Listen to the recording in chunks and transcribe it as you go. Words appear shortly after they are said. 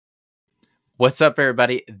What's up,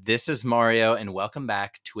 everybody? This is Mario, and welcome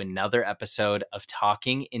back to another episode of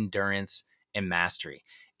Talking Endurance and Mastery.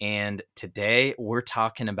 And today we're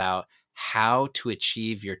talking about how to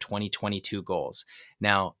achieve your 2022 goals.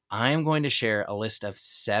 Now, I'm going to share a list of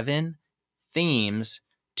 7 themes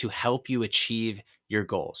to help you achieve your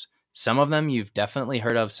goals. Some of them you've definitely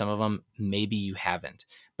heard of, some of them maybe you haven't.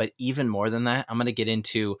 But even more than that, I'm going to get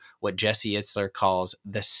into what Jesse Itzler calls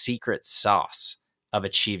the secret sauce of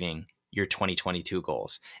achieving your 2022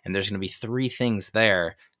 goals. And there's going to be 3 things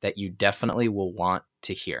there that you definitely will want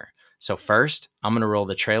to hear. So first, I'm going to roll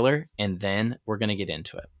the trailer and then we're going to get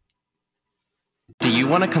into it. Do you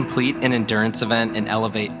want to complete an endurance event and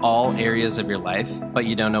elevate all areas of your life, but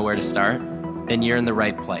you don't know where to start? Then you're in the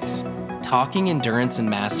right place. Talking Endurance and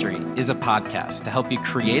Mastery is a podcast to help you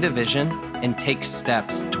create a vision and take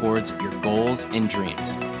steps towards your goals and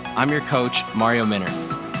dreams. I'm your coach, Mario Minner.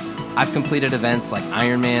 I've completed events like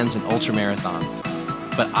Ironmans and ultramarathons,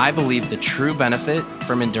 but I believe the true benefit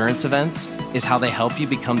from endurance events is how they help you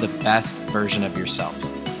become the best version of yourself.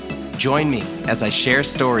 Join me as I share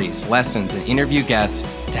stories, lessons, and interview guests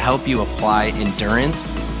to help you apply endurance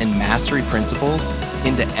and mastery principles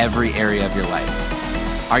into every area of your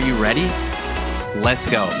life. Are you ready? Let's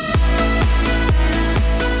go.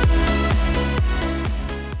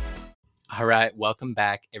 All right, welcome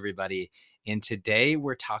back, everybody. And today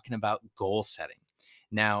we're talking about goal setting.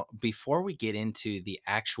 Now, before we get into the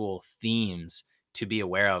actual themes to be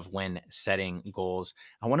aware of when setting goals,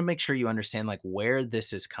 I want to make sure you understand where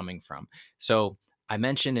this is coming from. So I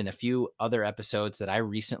mentioned in a few other episodes that I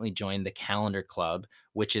recently joined the Calendar Club,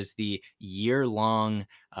 which is the year-long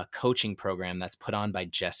coaching program that's put on by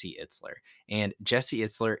Jesse Itzler. And Jesse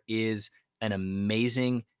Itzler is an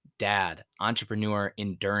amazing dad, entrepreneur,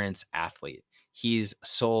 endurance athlete. He's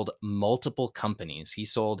sold multiple companies. He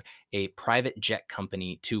sold a private jet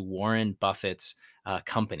company to Warren Buffett's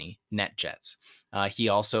company, NetJets. He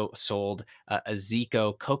also sold a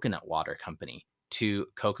Zico coconut water company to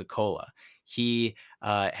Coca-Cola. He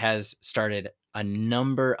has started a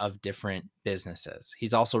number of different businesses.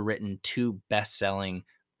 He's also written 2 best-selling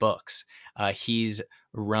books. He's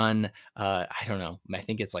run, I don't know, I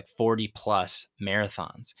think it's 40 plus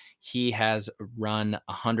marathons. He has run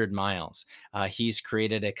 100 miles. He's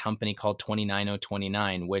created a company called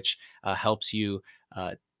 29029, which helps you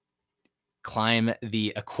climb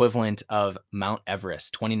the equivalent of Mount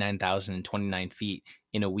Everest, 29,029 feet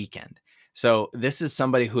in a weekend. So this is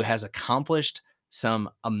somebody who has accomplished some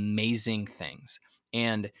amazing things.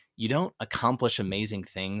 And you don't accomplish amazing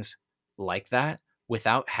things like that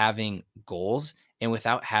without having goals and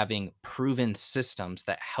without having proven systems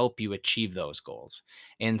that help you achieve those goals.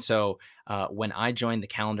 And so when I joined the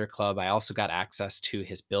Calendar Club, I also got access to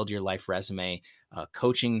his Build Your Life Resume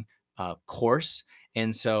coaching course.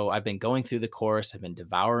 And so I've been going through the course, I've been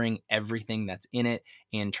devouring everything that's in it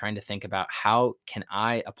and trying to think about how can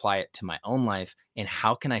I apply it to my own life and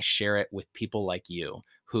how can I share it with people like you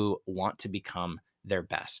who want to become their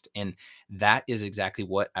best. And that is exactly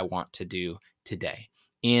what I want to do today.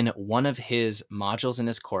 In one of his modules in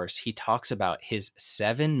his course, he talks about his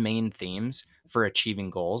 7 main themes for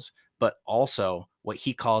achieving goals, but also what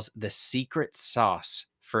he calls the secret sauce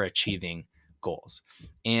for achieving goals.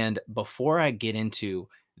 And before I get into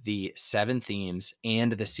the 7 themes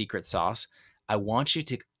and the secret sauce, I want you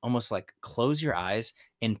to almost close your eyes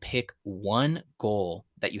and pick one goal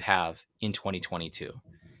that you have in 2022.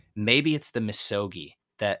 Maybe it's the Misogi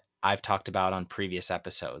that I've talked about on previous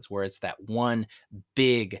episodes, where it's that one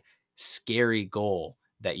big, scary goal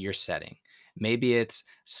that you're setting. Maybe it's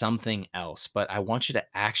something else, but I want you to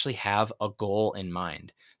actually have a goal in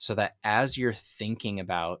mind so that as you're thinking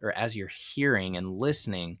about or as you're hearing and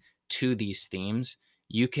listening to these themes,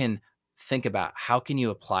 you can think about how can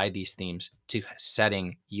you apply these themes to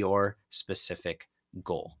setting your specific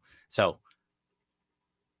goal. So,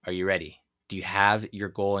 are you ready? Do you have your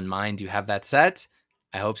goal in mind? Do you have that set?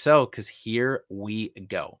 I hope so, because here we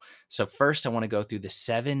go. So first, I want to go through the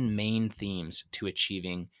 7 main themes to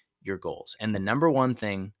achieving your goals. And the number one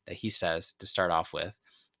thing that he says to start off with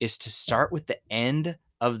is to start with the end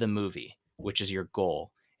of the movie, which is your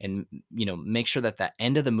goal. And, make sure that that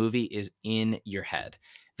end of the movie is in your head.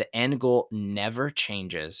 The end goal never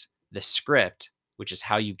changes. The script, which is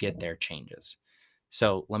how you get there, changes.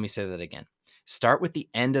 So let me say that again. Start with the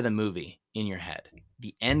end of the movie in your head.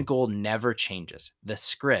 The end goal never changes. The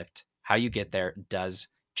script, how you get there, does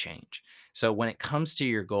change. So when it comes to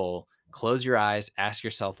your goal, close your eyes, ask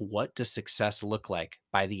yourself, what does success look like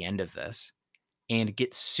by the end of this? And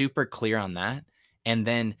get super clear on that. And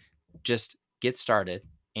then just get started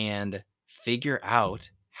and figure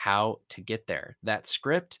out how to get there. That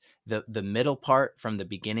script, the middle part from the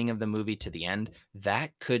beginning of the movie to the end,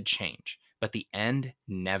 that could change, but the end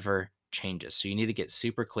never changes. So you need to get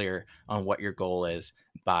super clear on what your goal is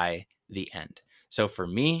by the end. So for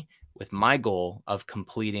me, with my goal of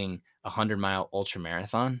completing a 100-mile ultra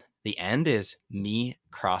marathon, the end is me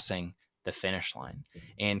crossing the finish line,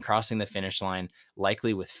 and crossing the finish line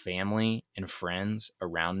likely with family and friends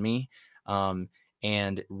around me. Um,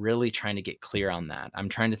 and really trying to get clear on that. I'm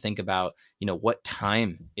trying to think about, what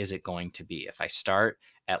time is it going to be? If I start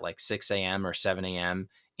at like 6 a.m. or 7 a.m.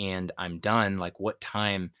 and I'm done, like what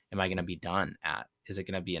time am I going to be done at? Is it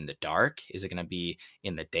going to be in the dark? Is it going to be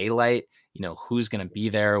in the daylight? Who's going to be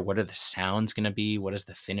there? What are the sounds going to be? What does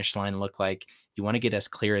the finish line look like? You want to get as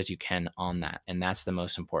clear as you can on that. And that's the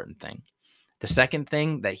most important thing. The second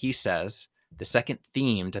thing that he says, the second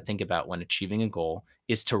theme to think about when achieving a goal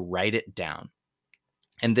is to write it down.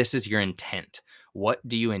 And this is your intent. What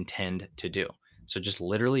do you intend to do? So just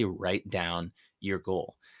literally write down your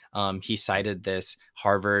goal. He cited this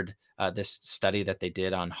this study that they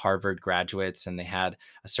did on Harvard graduates, and they had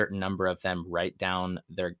a certain number of them write down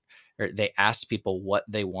or they asked people what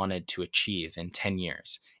they wanted to achieve in 10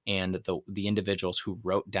 years. And the individuals who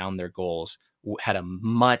wrote down their goals had a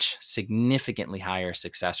much significantly higher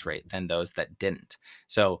success rate than those that didn't.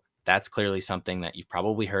 So that's clearly something that you've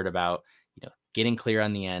probably heard about, getting clear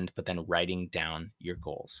on the end, but then writing down your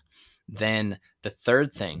goals. Then the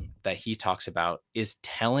third thing that he talks about is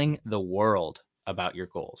telling the world about your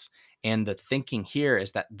goals. And the thinking here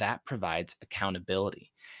is that that provides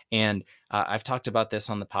accountability. And I've talked about this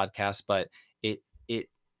on the podcast, but it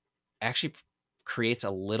actually creates a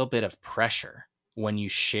little bit of pressure when you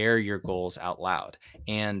share your goals out loud.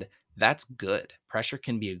 And that's good. Pressure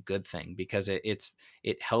can be a good thing because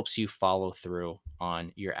it helps you follow through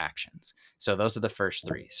on your actions. So those are the first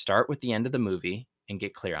three. Start with the end of the movie and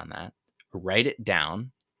get clear on that. Write it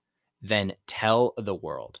down, then tell the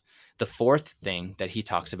world. The fourth thing that he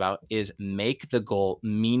talks about is make the goal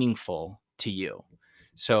meaningful to you.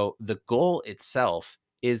 So the goal itself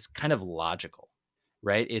is kind of logical,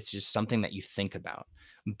 right? It's just something that you think about.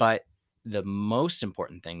 But the most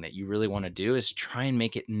important thing that you really want to do is try and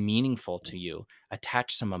make it meaningful to you,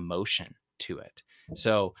 attach some emotion to it.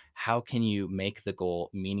 So, how can you make the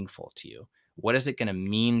goal meaningful to you? What is it going to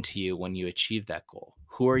mean to you when you achieve that goal?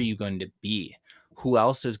 Who are you going to be? Who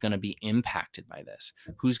else is going to be impacted by this?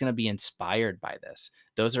 Who's going to be inspired by this?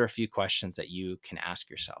 Those are a few questions that you can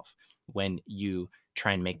ask yourself when you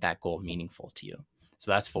try and make that goal meaningful to you.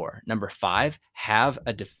 So that's 4. Number 5, have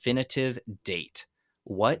a definitive date.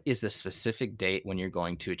 What is the specific date when you're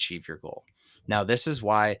going to achieve your goal? Now, this is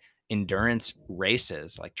why endurance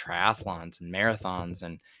races like triathlons and marathons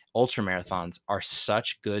and ultra marathons are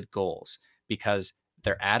such good goals because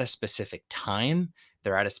they're at a specific time,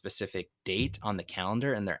 they're at a specific date on the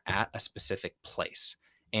calendar, and they're at a specific place.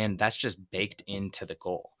 And that's just baked into the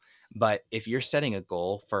goal. But if you're setting a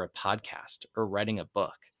goal for a podcast or writing a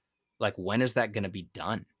book, like when is that going to be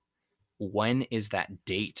done? When is that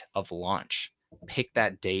date of launch? Pick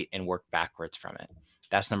that date and work backwards from it.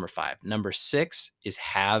 That's number 5. Number 6 is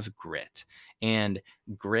have grit. And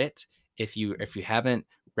grit, if you haven't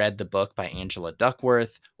read the book by Angela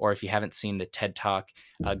Duckworth, or if you haven't seen the TED Talk,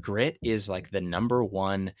 grit is like the number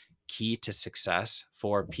one key to success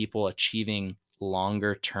for people achieving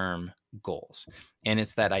longer term goals. And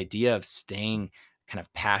it's that idea of staying kind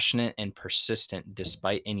of passionate and persistent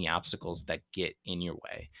despite any obstacles that get in your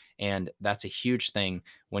way. And that's a huge thing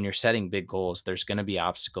when you're setting big goals. There's going to be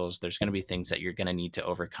obstacles, there's going to be things that you're going to need to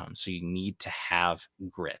overcome. So you need to have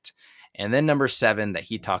grit. And then number 7 that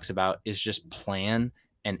he talks about is just plan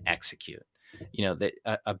and execute. That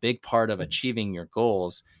a big part of achieving your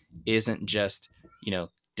goals isn't just,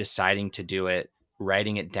 deciding to do it,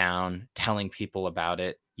 writing it down, telling people about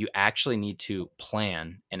it. You actually need to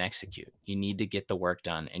plan and execute. You need to get the work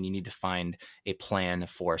done, and you need to find a plan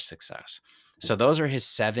for success. So those are his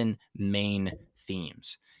 7 main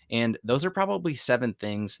themes. And those are probably 7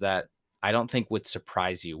 things that I don't think would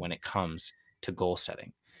surprise you when it comes to goal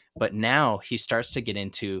setting. But now he starts to get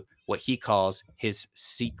into what he calls his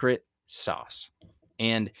secret sauce.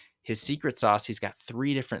 And his secret sauce, he's got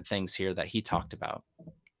 3 different things here that he talked about.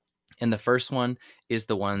 And the first one is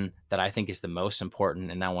the one that I think is the most important,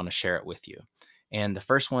 and I want to share it with you. And the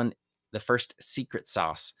first secret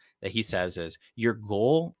sauce that he says is your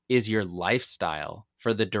goal is your lifestyle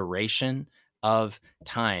for the duration of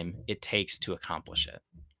time it takes to accomplish it.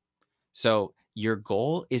 So your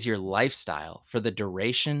goal is your lifestyle for the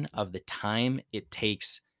duration of the time it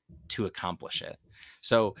takes to accomplish it.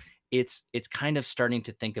 So it's kind of starting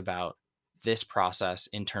to think about this process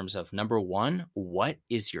in terms of number one, what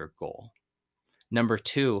is your goal? Number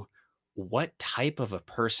two, what type of a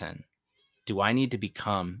person do I need to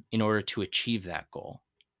become in order to achieve that goal?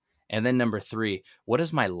 And then number three, what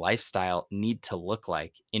does my lifestyle need to look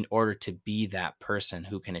like in order to be that person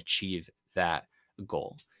who can achieve that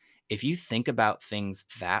goal? If you think about things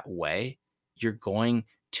that way, you're going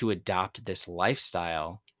to adopt this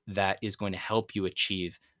lifestyle that is going to help you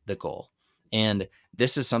achieve the goal. And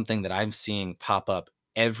this is something that I'm seeing pop up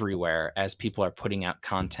everywhere as people are putting out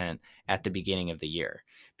content at the beginning of the year.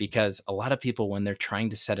 Because a lot of people, when they're trying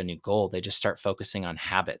to set a new goal, they just start focusing on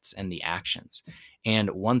habits and the actions. And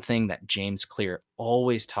one thing that James Clear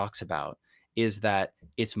always talks about is that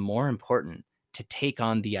it's more important to take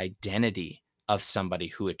on the identity of somebody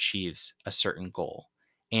who achieves a certain goal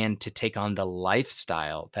and to take on the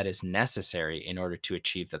lifestyle that is necessary in order to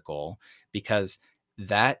achieve the goal, because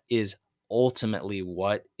that is ultimately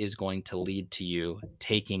what is going to lead to you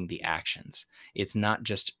taking the actions. It's not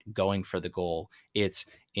just going for the goal, it's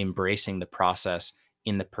embracing the process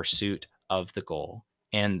in the pursuit of the goal,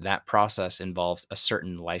 and that process involves a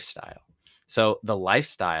certain lifestyle. So, the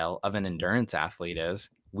lifestyle of an endurance athlete is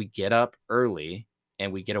we get up early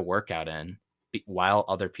and we get a workout in while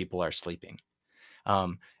other people are sleeping.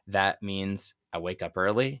 That means I wake up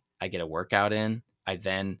early, I get a workout in, I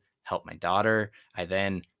then help my daughter, I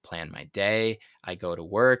then plan my day, I go to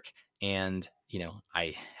work and,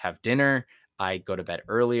 I have dinner, I go to bed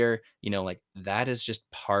earlier, like that is just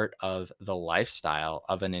part of the lifestyle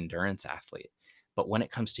of an endurance athlete. But when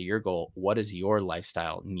it comes to your goal, what does your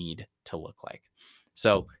lifestyle need to look like?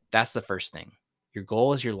 So that's the first thing. Your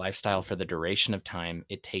goal is your lifestyle for the duration of time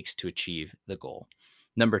it takes to achieve the goal.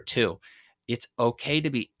 Number two, it's okay to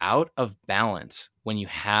be out of balance when you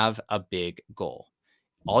have a big goal.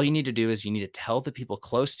 All you need to do is you need to tell the people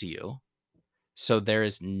close to you so there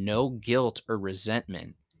is no guilt or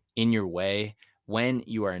resentment in your way when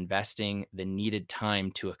you are investing the needed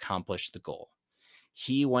time to accomplish the goal.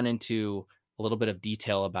 He went into a little bit of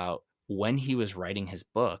detail about when he was writing his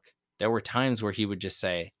book. There were times where he would just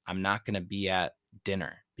say, I'm not going to be at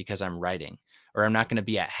dinner because I'm writing, or I'm not going to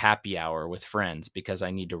be at happy hour with friends because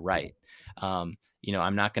I need to write. I'm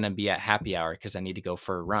not going to be at happy hour because I need to go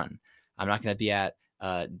for a run. I'm not going to be at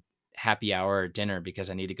happy hour or dinner because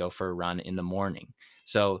I need to go for a run in the morning.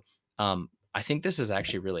 So, I think this is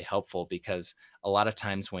actually really helpful because a lot of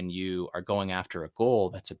times when you are going after a goal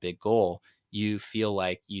that's a big goal, you feel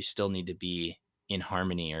like you still need to be in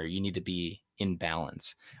harmony or you need to be in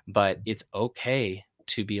balance. But it's okay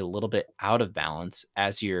to be a little bit out of balance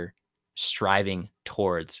as you're striving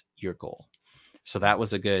towards your goal. So that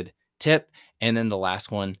was a good tip. And then the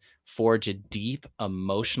last one, forge a deep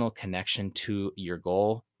emotional connection to your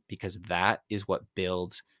goal because that is what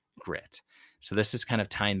builds grit. So this is kind of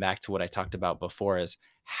tying back to what I talked about before is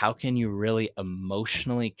how can you really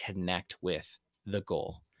emotionally connect with the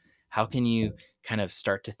goal? How can you kind of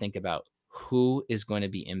start to think about who is going to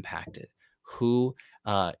be impacted? Who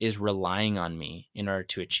is relying on me in order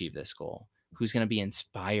to achieve this goal? Who's going to be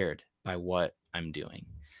inspired by what I'm doing?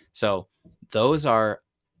 So those are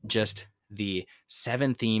just the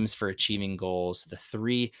 7 themes for achieving goals, the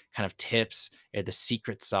 3 kind of tips, the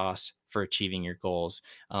secret sauce for achieving your goals.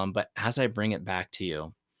 But as I bring it back to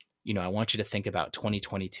you, I want you to think about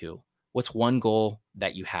 2022. What's one goal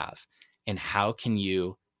that you have, and how can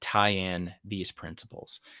you tie in these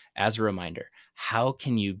principles? As a reminder, how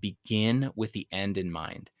can you begin with the end in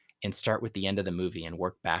mind and start with the end of the movie and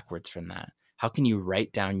work backwards from that? How can you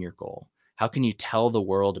write down your goal? How can you tell the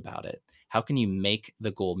world about it? How can you make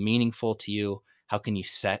the goal meaningful to you? How can you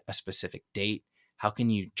set a specific date? How can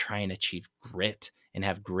you try and achieve grit and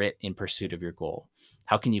have grit in pursuit of your goal?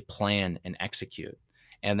 How can you plan and execute?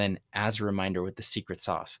 And then, as a reminder, with the secret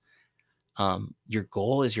sauce, your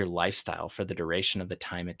goal is your lifestyle for the duration of the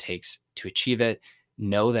time it takes to achieve it.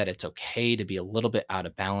 Know that it's okay to be a little bit out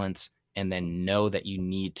of balance, and then know that you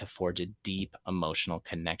need to forge a deep emotional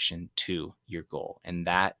connection to your goal. And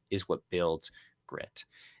that is what builds grit.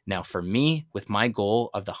 Now, for me, with my goal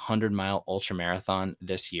of the 100-mile ultra marathon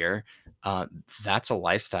this year, that's a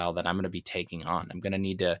lifestyle that I'm going to be taking on. I'm going to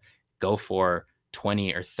need to go for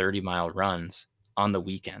 20 or 30-mile runs on the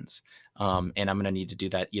weekends. And I'm going to need to do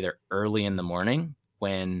that either early in the morning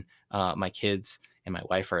when my kids and my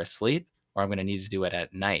wife are asleep, or I'm going to need to do it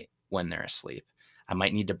at night when they're asleep. I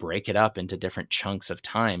might need to break it up into different chunks of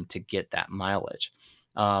time to get that mileage.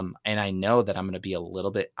 And I know that I'm going to be a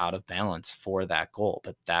little bit out of balance for that goal,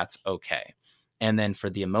 but that's okay. And then for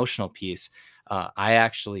the emotional piece, I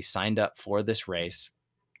actually signed up for this race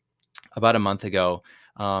about a month ago.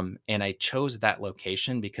 And I chose that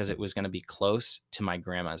location because it was going to be close to my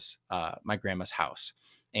grandma's house.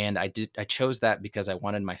 And I chose that because I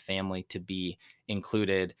wanted my family to be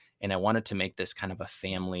included, and I wanted to make this kind of a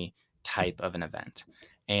family type of an event.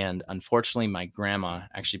 And unfortunately, my grandma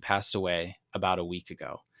actually passed away about a week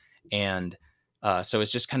ago. And so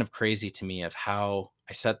it's just kind of crazy to me of how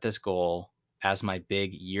I set this goal as my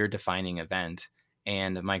big year defining event.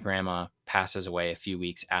 And my grandma passes away a few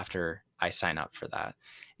weeks after I sign up for that.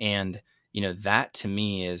 And, that to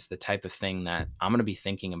me is the type of thing that I'm going to be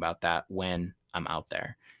thinking about that when I'm out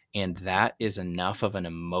there. And that is enough of an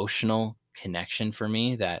emotional connection for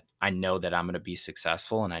me that I know that I'm going to be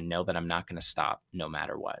successful and I know that I'm not going to stop no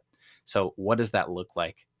matter what. So, what does that look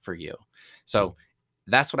like for you? So,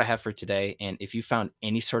 that's what I have for today. And if you found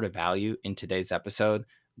any sort of value in today's episode,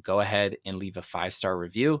 go ahead and leave a 5-star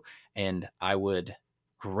review, and I would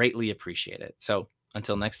greatly appreciate it. So,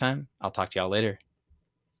 until next time, I'll talk to y'all later.